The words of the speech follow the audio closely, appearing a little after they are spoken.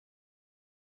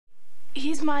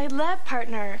He's my lab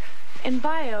partner in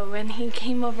bio, and he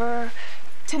came over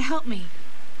to help me.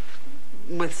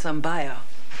 With some bio.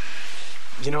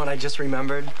 You know what I just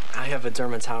remembered? I have a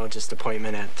dermatologist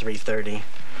appointment at 3:30.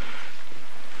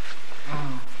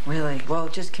 Oh, really? Well,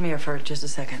 just come here for just a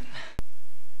second.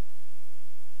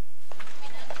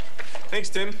 Thanks,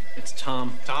 Tim. It's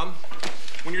Tom. Tom,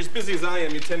 when you're as busy as I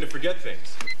am, you tend to forget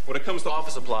things. When it comes to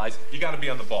office supplies, you gotta be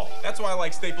on the ball. That's why I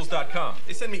like Staples.com.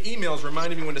 They send me emails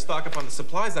reminding me when to stock up on the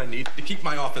supplies I need to keep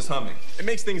my office humming. It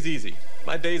makes things easy.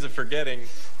 My days of forgetting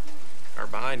are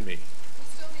behind me.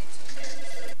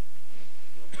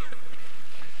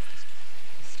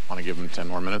 Want to give them 10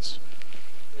 more minutes?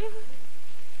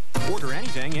 Order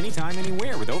anything, anytime,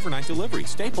 anywhere with overnight delivery.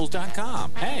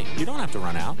 Staples.com. Hey, you don't have to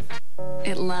run out.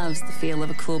 It loves the feel of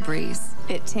a cool breeze.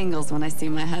 It tingles when I see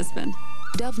my husband.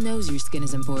 Dove knows your skin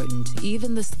is important,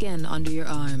 even the skin under your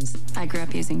arms. I grew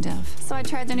up using Dove, so I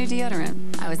tried their new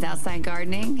deodorant. I was outside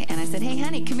gardening, and I said, hey,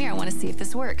 honey, come here. I want to see if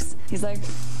this works. He's like,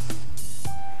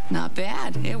 not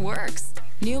bad. It works.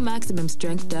 New maximum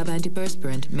strength Dove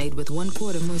antiperspirant made with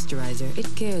 1/4 moisturizer.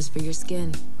 It cares for your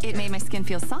skin. It made my skin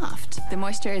feel soft. The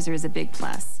moisturizer is a big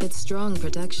plus. It's strong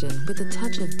protection with a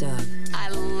touch of Dove. I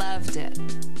loved it.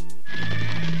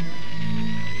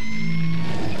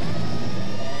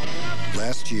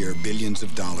 Last year, billions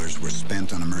of dollars were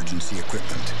spent on emergency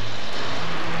equipment.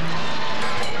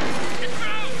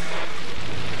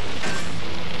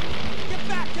 Get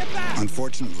back, get back!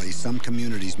 Unfortunately, some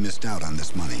communities missed out on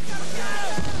this money.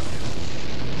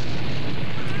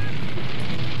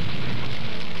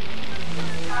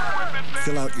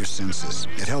 Fill out your census.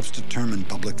 It helps determine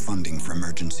public funding for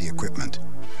emergency equipment.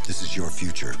 This is your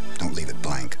future. Don't leave it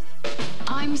blank.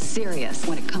 I'm serious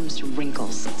when it comes to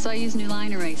wrinkles. So I use new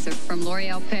line eraser from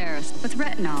L'Oreal Paris with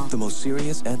retinol. The most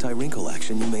serious anti-wrinkle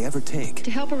action you may ever take.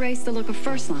 To help erase the look of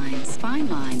first lines, fine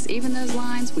lines, even those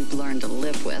lines we've learned to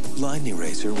live with. Line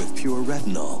eraser with pure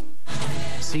retinol.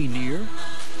 See near,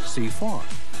 see far,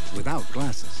 without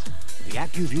glasses. The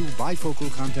Acuvue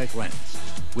bifocal contact lens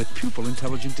with pupil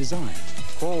intelligent design.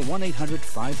 Call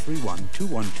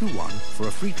 1-800-531-2121 for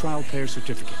a free trial pair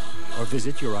certificate or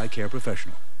visit your eye care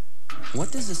professional.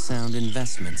 What does a sound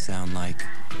investment sound like?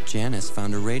 Janus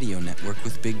found a radio network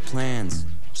with big plans.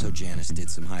 So Janus did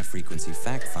some high-frequency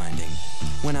fact-finding,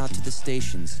 went out to the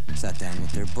stations, sat down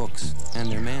with their books and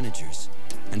their managers,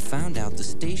 and found out the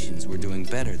stations were doing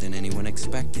better than anyone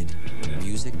expected.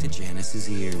 Music to Janus's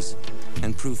ears,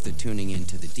 and proof that tuning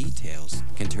into the details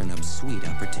can turn up sweet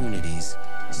opportunities.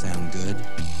 Sound good?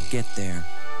 Get there.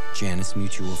 Janus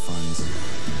Mutual Funds.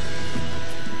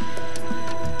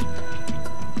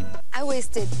 I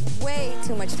wasted way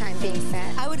too much time being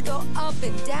fat. I would go up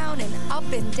and down and up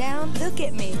and down. Look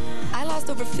at me. I lost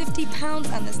over 50 pounds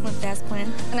on this Slim Fast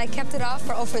plan, and I kept it off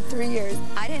for over 3 years.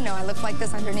 I didn't know I looked like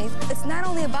this underneath. It's not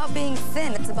only about being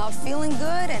thin, it's about feeling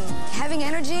good and having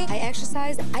energy. I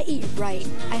exercise, I eat right.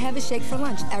 I have a shake for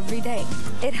lunch every day.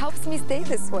 It helps me stay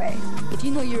this way. If you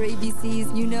know your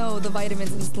ABCs, you know the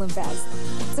vitamins in Slim Fast.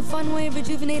 It's a fun way of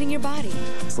rejuvenating your body.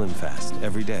 Slim Fast,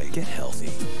 every day. Get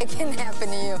healthy. It can happen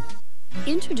to you.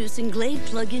 Introducing Glade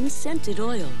Plug Ins Scented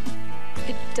Oil.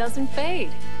 It doesn't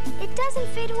fade. It doesn't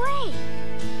fade away.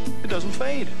 It doesn't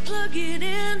fade. Plug it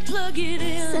in, plug it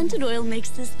in. Scented oil makes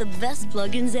this the best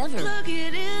plug-ins ever. Plug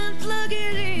it in, plug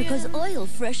it in. Because oil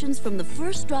freshens from the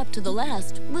first drop to the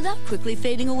last without quickly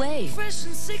fading away. Fresh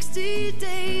in 60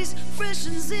 days,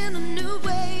 freshens in a new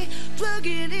way. Plug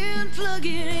it in, plug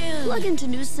it in. Plug into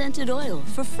new scented oil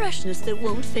for freshness that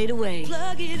won't fade away.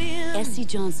 Plug it in. S.C.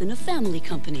 Johnson, a family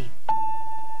company.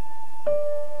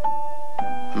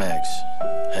 Max,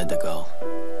 had to go.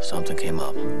 Something came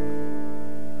up.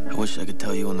 I wish I could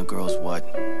tell you and the girls what,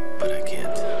 but I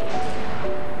can't.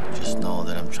 Just know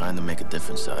that I'm trying to make a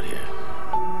difference out here.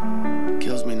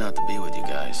 Kills me not to be with you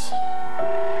guys.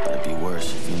 But it'd be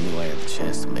worse if you knew I had the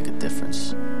chance to make a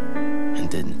difference and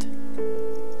didn't.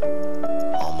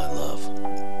 All my love,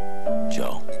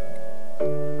 Joe.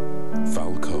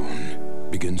 Falcone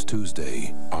begins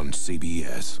Tuesday on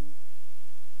CBS.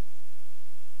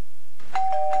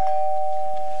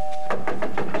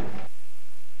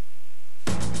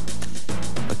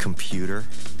 A computer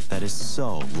that is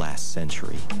so last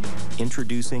century.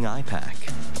 Introducing iPac,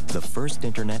 the first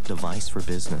internet device for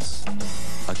business.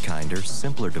 A kinder,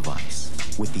 simpler device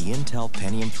with the Intel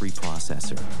Pentium 3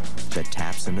 processor that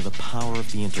taps into the power of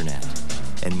the internet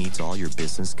and meets all your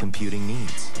business computing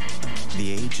needs.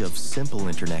 The age of simple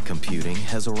internet computing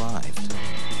has arrived.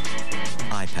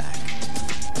 iPac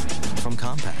from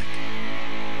Compaq.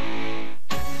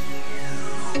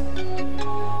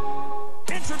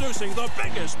 Introducing Introducing the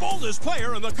biggest, boldest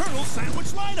player in the Colonel's sandwich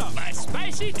lineup. My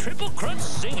spicy triple crunch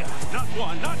zinger. Not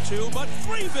one, not two, but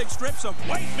 3 big strips of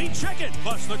white meat chicken,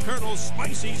 plus the Colonel's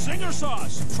spicy zinger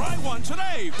sauce. Try one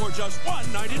today for just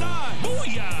 $1.99.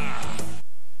 Booyah!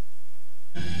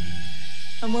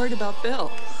 I'm worried about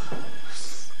Bill.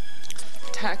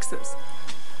 Taxes.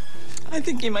 I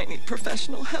think he might need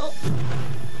professional help.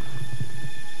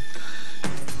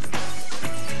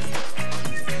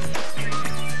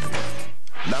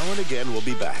 Now and Again will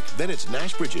be back. Then it's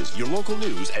Nash Bridges, your local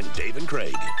news, and Dave and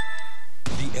Craig.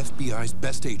 The FBI's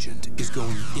best agent is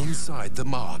going inside the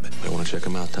mob. I want to check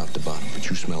them out top to bottom, but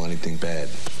you smell anything bad.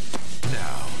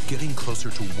 Now, getting closer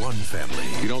to one family.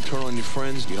 You don't turn on your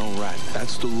friends, you don't rat.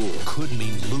 That's the rule. Could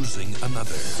mean losing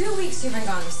another. 2 weeks you've been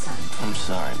gone, son. I'm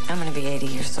sorry. I'm gonna be 80,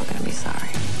 you're still gonna be sorry.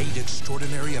 8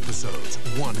 extraordinary episodes,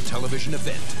 1 television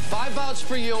event. 5 votes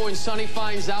for you when Sonny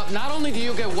finds out. Not only do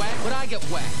you get wet, but I get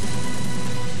wet.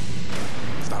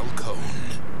 Falcone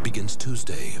begins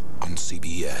Tuesday on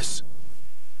CBS.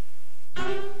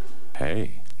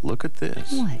 Hey, look at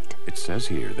this. What? It says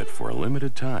here that for a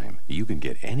limited time, you can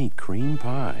get any cream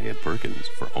pie at Perkins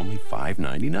for only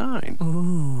 $5.99.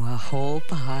 Ooh, a whole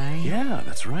pie? Yeah,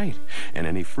 that's right. And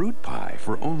any fruit pie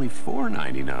for only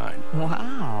 $4.99.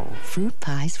 Wow, fruit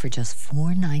pies for just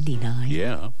 $4.99?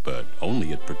 Yeah, but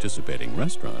only at participating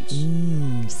restaurants.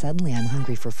 Suddenly I'm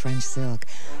hungry for French silk.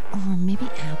 Or maybe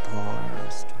apple.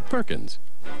 Perkins,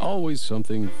 always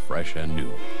something fresh and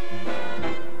new.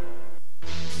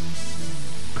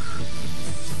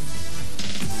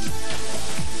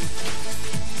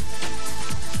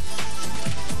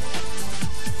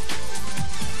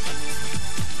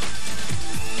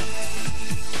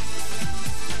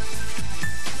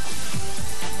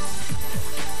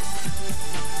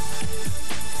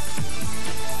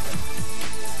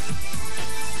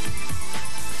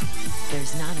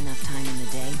 There's not enough time in the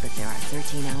day, but there are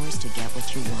 13 hours to get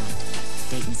what you want.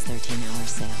 Dayton's 13-hour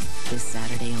sale, this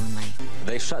Saturday only.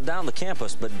 They shut down the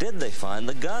campus, but did they find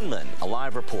the gunman? A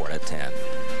live report at 10.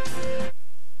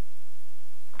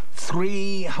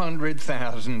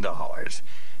 $300,000.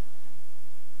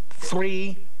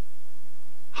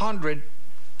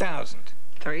 300,000.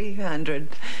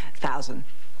 300,000.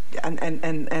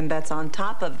 And that's on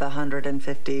top of the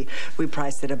 150 we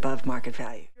priced it above market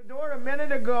value. The door a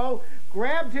minute ago,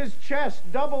 grabbed his chest,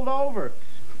 doubled over.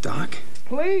 Doc?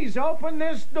 Please open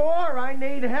this door. I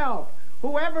need help.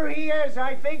 Whoever he is,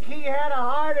 I think he had a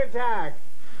heart attack.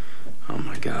 Oh,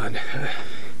 my God.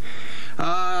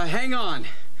 Hang on.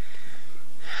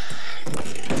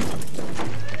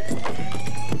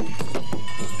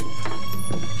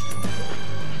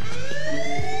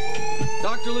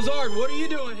 Dr. Lazard, what are you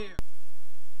doing here?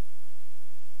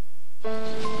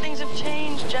 Things have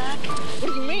changed, Jack. What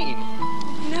do you mean?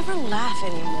 We never laugh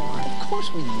anymore. Of course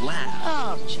we laugh.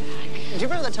 Oh, Jack. Do you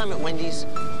remember that time at Wendy's?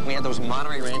 We had those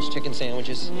Monterey Ranch chicken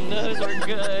sandwiches. Those were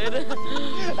good.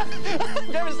 I've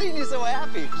never seen you so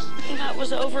happy. That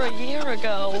was over a year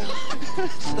ago.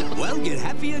 Well, get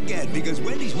happy again because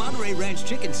Wendy's Monterey Ranch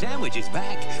chicken sandwich is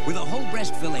back. With a whole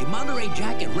breast filet Monterey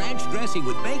Jacket ranch dressing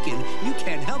with bacon, you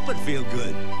can't help but feel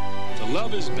good. The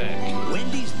love is back.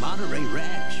 Wendy's Monterey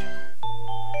Ranch.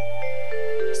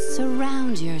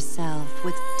 Surround yourself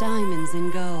with diamonds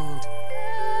and gold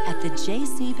at the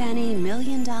JCPenney $1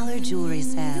 Million Jewelry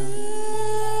Sale.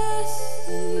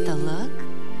 The look?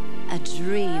 A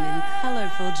dream in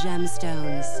colorful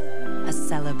gemstones. A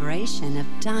celebration of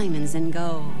diamonds and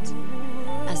gold.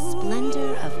 A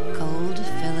splendor of gold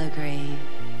filigree.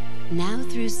 Now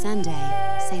through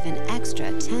Sunday, save an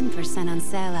extra 10% on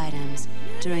sale items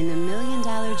during the $1 Million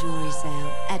Jewelry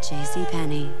Sale at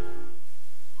JCPenney.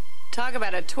 Talk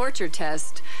about a torture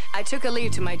test. I took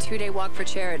Aleve to my 2-day walk for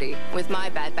charity. With my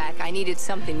bad back, I needed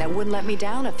something that wouldn't let me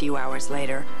down a few hours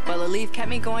later. Well, Aleve kept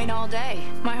me going all day.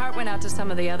 My heart went out to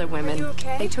some of the other women. Are you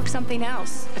okay? They took something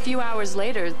else. A few hours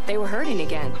later, they were hurting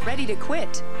again, ready to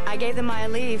quit. I gave them my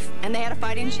Aleve, and they had a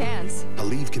fighting chance.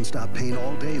 Aleve can stop pain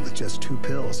all day with just 2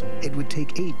 pills. It would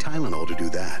take 8 Tylenol to do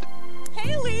that.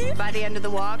 Hey, Aleve! By the end of the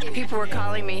walk, people were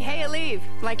calling me, "Hey, Aleve,"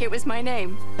 like it was my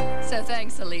name. So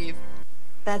thanks, Aleve.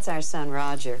 That's our son,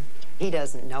 Roger. He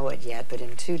doesn't know it yet, but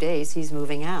in 2 days, he's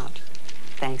moving out,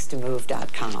 thanks to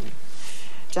Move.com.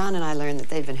 John and I learned that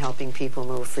they've been helping people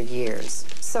move for years,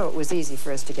 so it was easy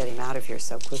for us to get him out of here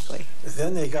so quickly.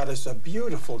 Then they got us a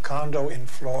beautiful condo in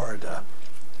Florida.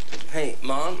 Hey,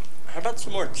 Mom, how about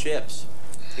some more chips?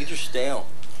 These are stale.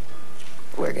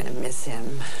 We're gonna miss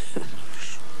him.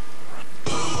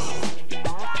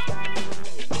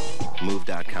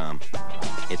 Move.com.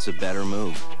 It's a better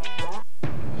move.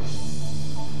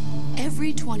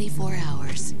 Every 24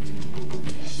 hours,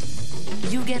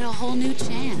 you get a whole new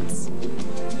chance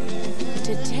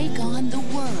to take on the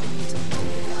world.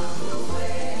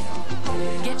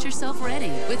 Get yourself ready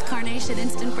with Carnation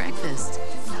Instant Breakfast.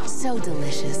 So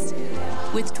delicious.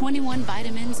 With 21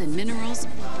 vitamins and minerals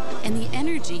and the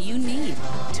energy you need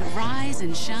to rise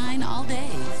and shine all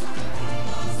day.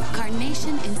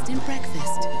 Carnation Instant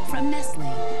Breakfast from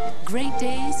Nestle. Great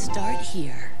days start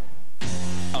here.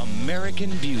 American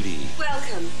Beauty.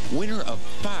 Welcome. Winner of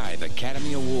 5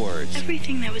 Academy Awards.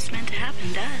 Everything that was meant to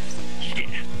happen does. Yeah.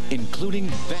 Including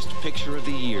Best Picture of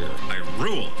the Year. I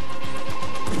rule.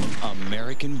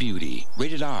 American Beauty.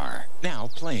 Rated R. Now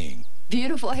playing.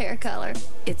 Beautiful hair color.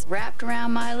 It's wrapped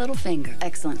around my little finger.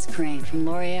 Excellence Cream from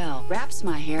L'Oreal. Wraps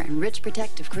my hair in rich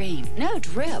protective cream. No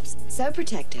drips. So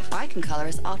protective. I can color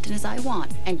as often as I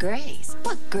want. And grays.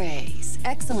 What grays?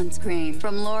 Excellence Cream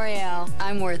from L'Oreal.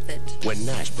 I'm worth it. When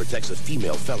Nash protects a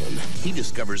female felon, he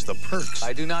discovers the perks.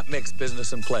 I do not mix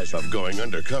business and pleasure. Of going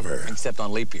undercover. Except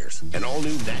on leap years. An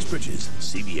all-new Nash Bridges.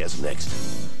 CBS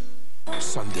Next.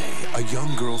 Sunday, a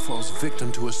young girl falls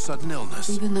victim to a sudden illness.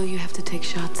 Even though you have to take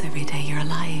shots every day, you're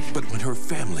alive. But when her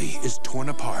family is torn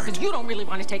apart... Because you don't really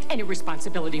want to take any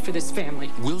responsibility for this family.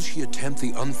 Will she attempt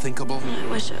the unthinkable? I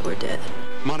wish I were dead.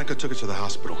 Monica took her to the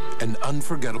hospital. An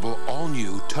unforgettable,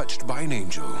 all-new, Touched by an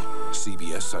Angel.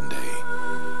 CBS Sunday.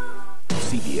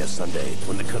 CBS Sunday.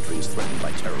 When the country is threatened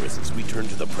by terrorists, we turn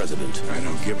to the president. I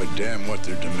don't give a damn what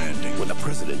they're demanding. When the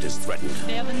president is threatened,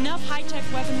 They have enough high-tech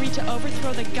weaponry to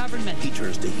overthrow the government. he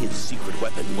turns to his secret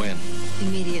weapon. When?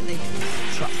 Immediately.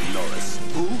 Chuck Norris.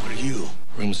 Who are you?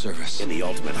 Room service. In the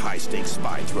ultimate high-stakes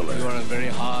spy thriller. You are a very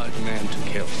hard man to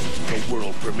kill. The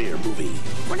world premiere movie.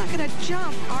 We're not going to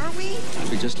jump, are we? It'll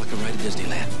be just like a ride at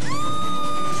Disneyland.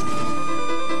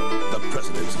 The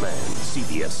President's Man.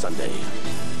 CBS Sunday.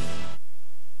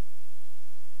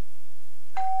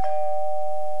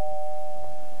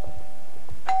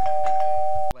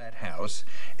 House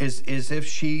is as if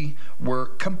she were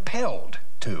compelled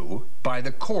to by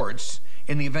the courts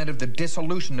in the event of the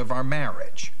dissolution of our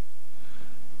marriage.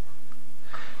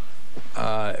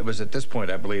 It was at this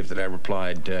point, I believe, that I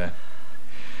replied,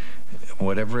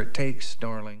 whatever it takes,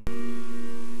 darling.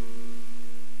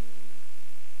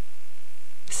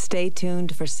 Stay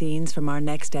tuned for scenes from our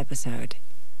next episode.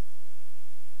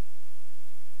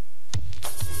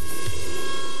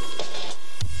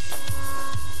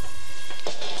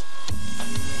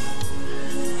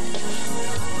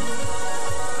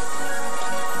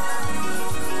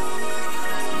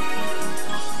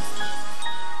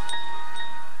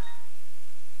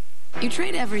 You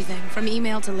trade everything from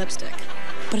email to lipstick.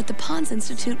 But at the Pond's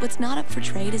Institute, what's not up for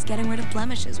trade is getting rid of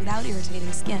blemishes without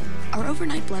irritating skin. Our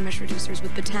overnight blemish reducers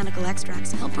with botanical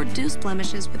extracts help reduce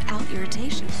blemishes without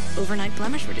irritation. Overnight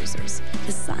blemish reducers,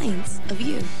 the science of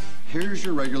you. Here's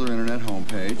your regular internet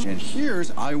homepage, and here's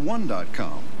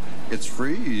i1.com. It's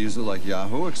free. You use it like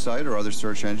Yahoo, Excite, or other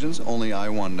search engines. Only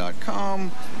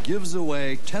i1.com gives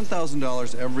away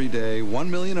 $10,000 every day, $1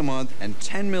 million a month, and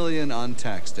 $10 million on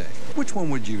tax day. Which one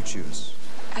would you choose?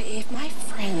 If my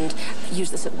friend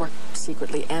used this at work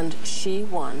secretly and she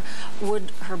won,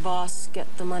 would her boss get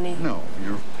the money? No,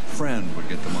 your friend would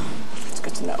get the money. It's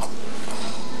good to know.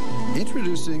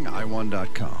 Introducing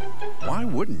i1.com. Why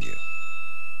wouldn't you?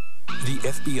 The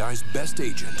FBI's best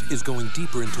agent is going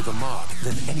deeper into the mob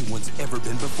than anyone's ever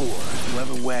been before.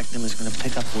 Whoever whacked him is going to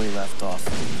pick up where he left off.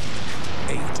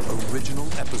 8 original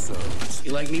episodes.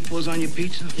 You like meatballs on your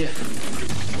pizza? Yeah.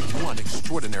 One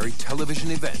extraordinary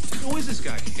television event. Who is this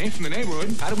guy? He ain't from the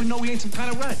neighborhood. How do we know he ain't some kind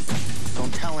of rat?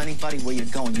 Don't tell anybody where you're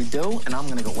going. You do, and I'm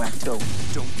going to go whack too.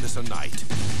 Don't miss a night.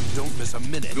 Don't miss a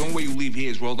minute. The only way you leave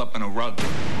here is rolled up in a rug.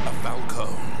 A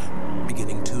Falcone.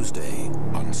 Beginning Tuesday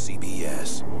on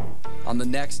CBS. On the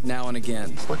next Now and Again.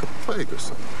 It's like a plague or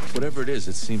something. Whatever it is,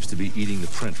 it seems to be eating the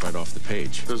print right off the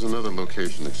page. There's another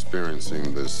location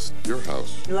experiencing this. Your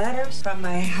house. Letters from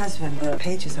my husband. The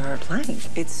pages are plenty.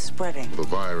 It's spreading. The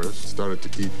virus started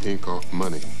to eat ink off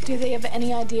money. Do they have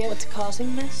any idea what's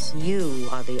causing this? You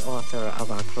are the author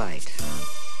of our plight.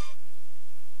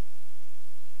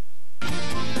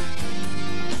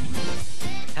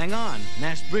 Hang on,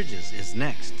 Nash Bridges is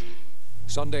next.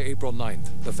 Sunday, April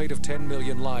 9th, the fate of 10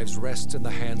 million lives rests in the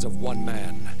hands of one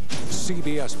man.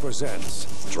 CBS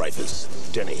presents Dreyfus,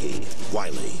 Dennehy,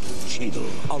 Wiley, Cheadle.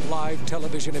 a live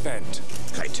television event.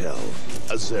 Keitel,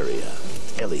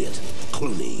 Azaria, Elliott,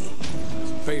 Clooney.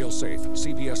 Failsafe,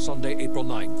 CBS Sunday, April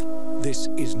 9th. This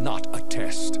is not a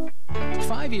test.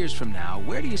 5 years from now,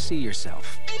 where do you see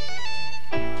yourself?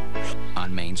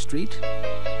 On Main Street?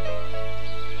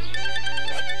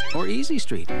 Or Easy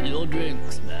Street? Your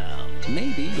drinks now.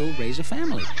 Maybe you'll raise a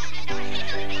family.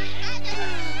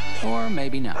 Or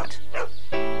maybe not.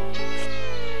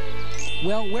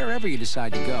 Well, wherever you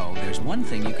decide to go, there's one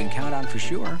thing you can count on for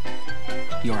sure.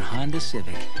 Your Honda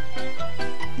Civic.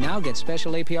 Now get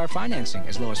special APR financing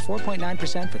as low as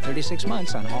 4.9% for 36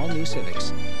 months on all new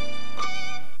Civics.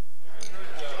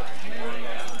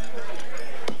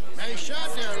 Nice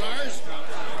shot there, Lars.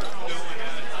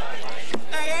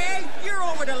 Hey, you're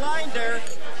over the line there.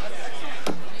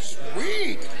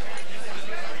 Sweet.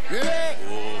 Good.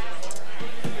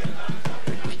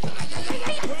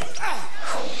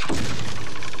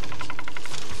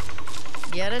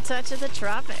 Get a touch of the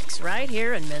tropics right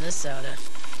here in Minnesota.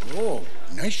 Oh,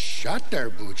 nice shot there,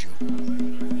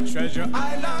 Buju. Treasure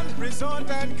Island Resort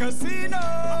and Casino.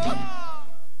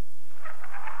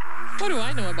 What do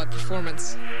I know about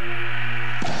performance?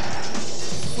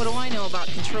 What do I know about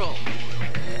control?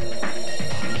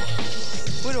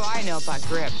 What do I know about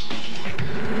grip?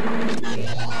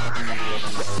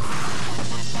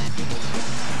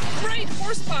 Great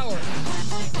horsepower!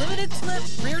 Limited slip,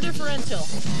 rear differential.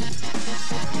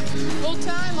 Full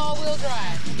time, all-wheel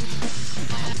drive.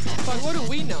 But what do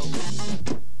we know?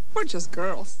 We're just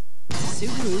girls.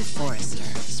 Subaru Forester.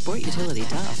 Sport utility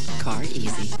tough, car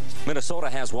easy. Minnesota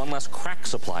has one less crack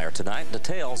supplier tonight.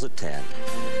 Details at 10.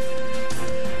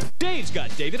 Dave's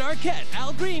got David Arquette,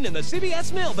 Al Green, and the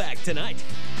CBS mailbag tonight.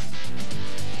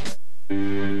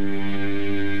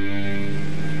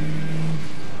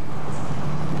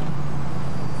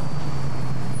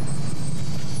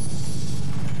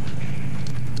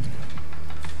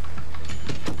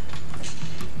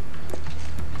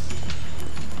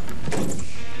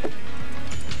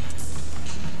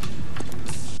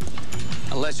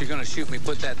 Unless you're gonna shoot me,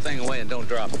 put that thing away and don't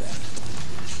drop that.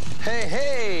 Hey,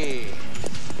 hey!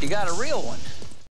 You got a real one.